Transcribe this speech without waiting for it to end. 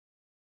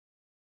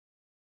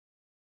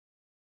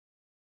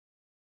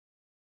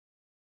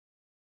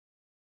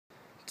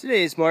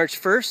Today is March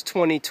 1st,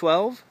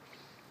 2012.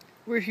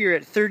 We're here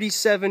at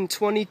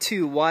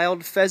 3722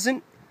 Wild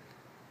Pheasant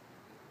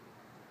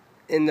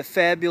in the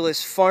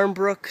fabulous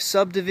Farmbrook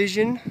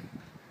subdivision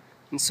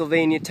in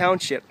Sylvania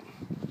Township.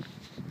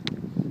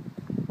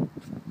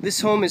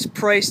 This home is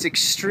priced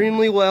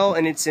extremely well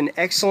and it's in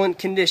excellent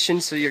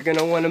condition, so you're going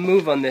to want to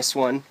move on this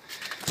one.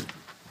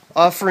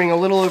 Offering a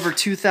little over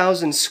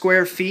 2,000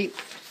 square feet,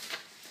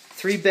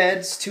 3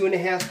 beds,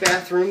 2.5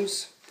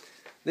 bathrooms.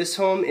 This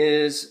home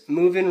is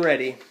move-in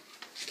ready.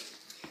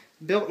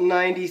 Built in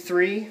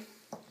 '93,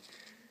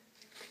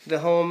 the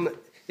home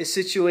is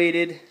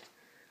situated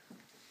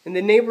in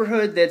the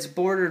neighborhood that's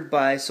bordered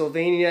by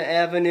Sylvania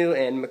Avenue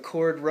and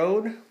McCord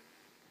Road,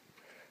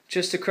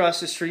 just across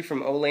the street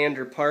from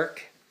Olander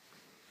Park.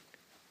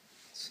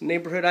 It's a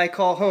neighborhood I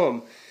call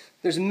home.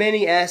 There's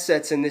many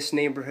assets in this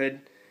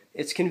neighborhood.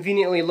 It's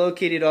conveniently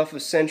located off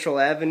of Central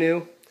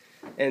Avenue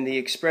and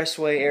the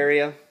Expressway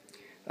area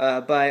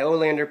by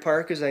Olander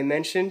Park, as I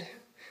mentioned,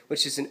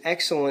 which is an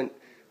excellent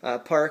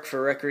park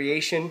for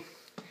recreation.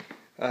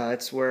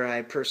 It's where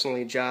I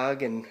personally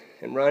jog and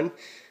run.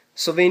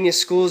 Sylvania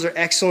schools are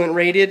excellent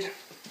rated,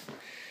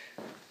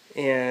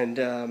 and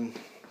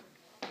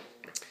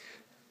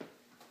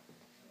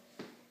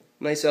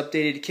nice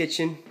updated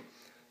kitchen.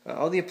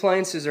 All the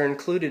appliances are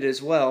included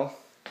as well.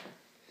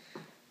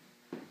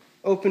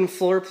 Open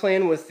floor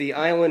plan with the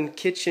island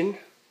kitchen.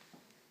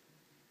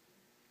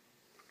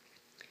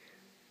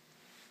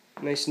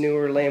 Nice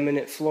newer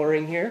laminate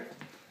flooring here.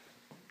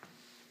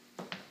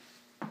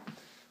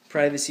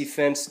 Privacy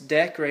fence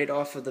deck right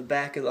off of the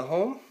back of the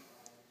home.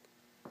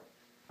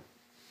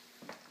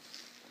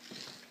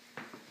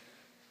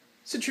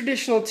 It's a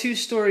traditional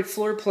 2-story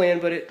floor plan,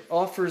 but it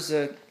offers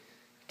a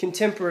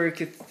contemporary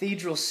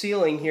cathedral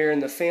ceiling here in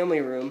the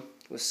family room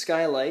with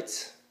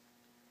skylights.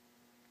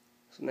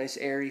 It's a nice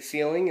airy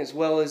feeling, as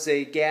well as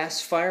a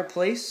gas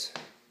fireplace.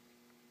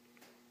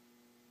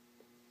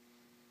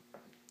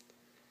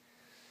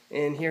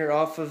 And here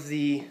off of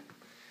the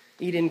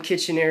eat-in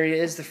kitchen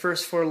area is the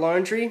first floor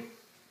laundry.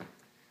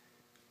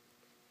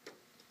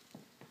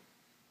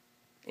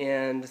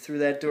 And through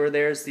that door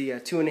there's the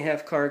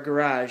 2.5 car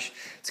garage.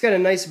 It's got a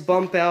nice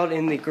bump out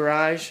in the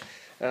garage,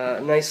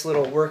 nice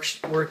little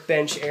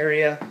workbench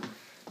area.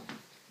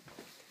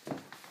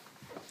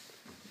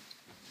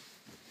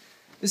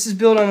 This is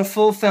built on a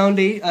full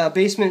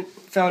basement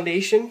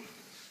foundation,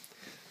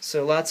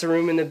 so lots of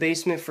room in the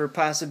basement for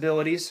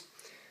possibilities.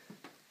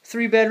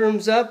 3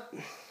 bedrooms up.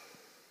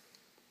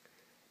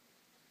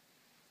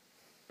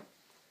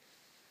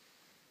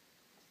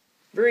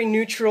 Very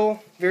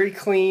neutral, very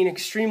clean,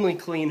 extremely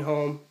clean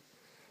home.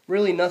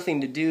 Really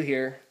nothing to do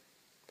here.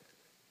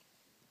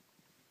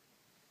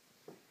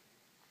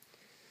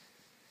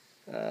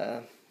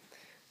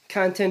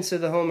 Contents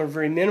of the home are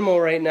very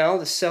minimal right now.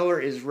 The seller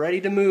is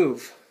ready to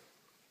move.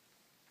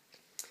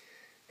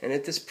 And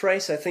at this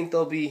price, I think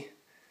they'll be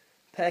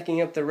packing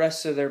up the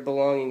rest of their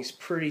belongings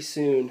pretty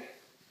soon.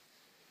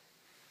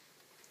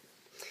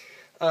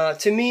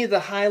 To me, the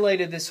highlight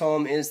of this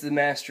home is the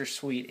master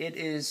suite. It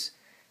is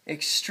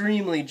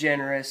extremely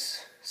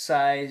generous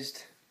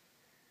sized,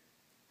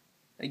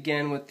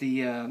 again with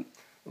the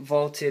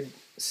vaulted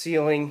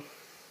ceiling.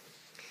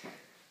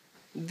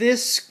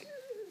 This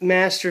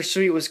master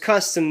suite was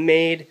custom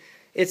made.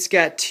 It's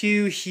got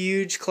 2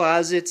 huge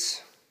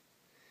closets.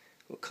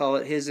 We'll call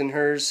it his and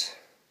hers.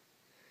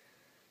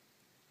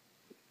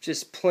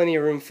 Just plenty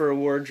of room for a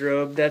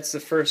wardrobe. That's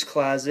the first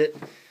closet.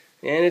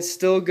 And it's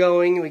still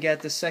going. We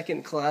got the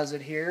second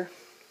closet here.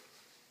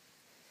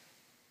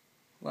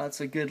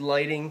 Lots of good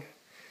lighting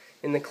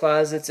in the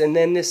closets. And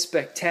then this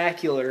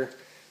spectacular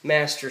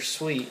master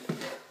suite.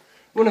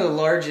 One of the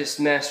largest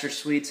master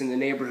suites in the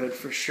neighborhood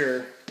for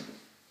sure.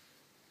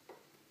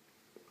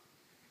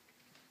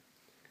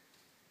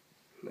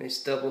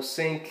 Nice double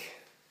sink.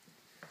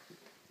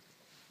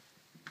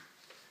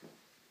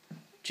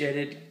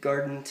 Jetted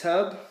garden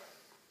tub.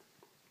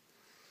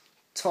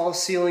 Tall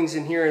ceilings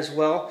in here as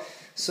well.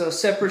 So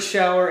separate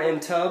shower and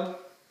tub.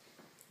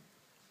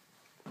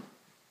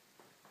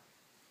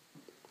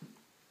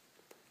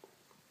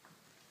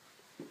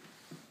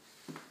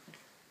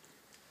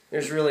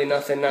 There's really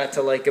nothing not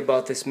to like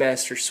about this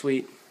master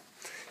suite.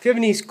 If you have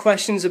any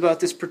questions about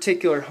this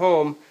particular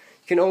home,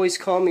 you can always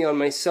call me on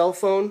my cell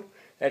phone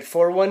at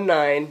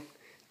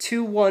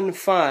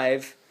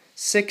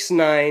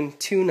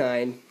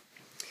 419-215-6929,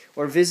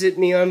 or visit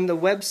me on the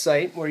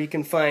website where you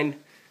can find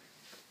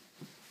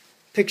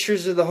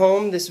pictures of the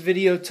home, this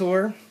video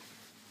tour,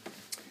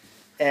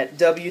 at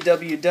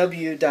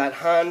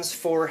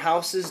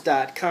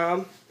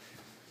www.hans4houses.com.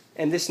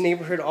 And this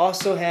neighborhood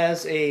also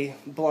has a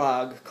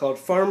blog called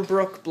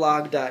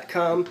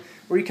farmbrookblog.com,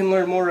 where you can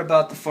learn more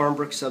about the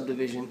Farmbrook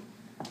subdivision.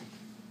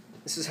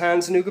 This is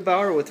Hans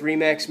Neugebauer with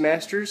Remax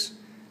Masters,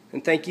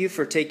 and thank you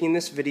for taking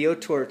this video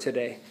tour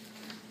today.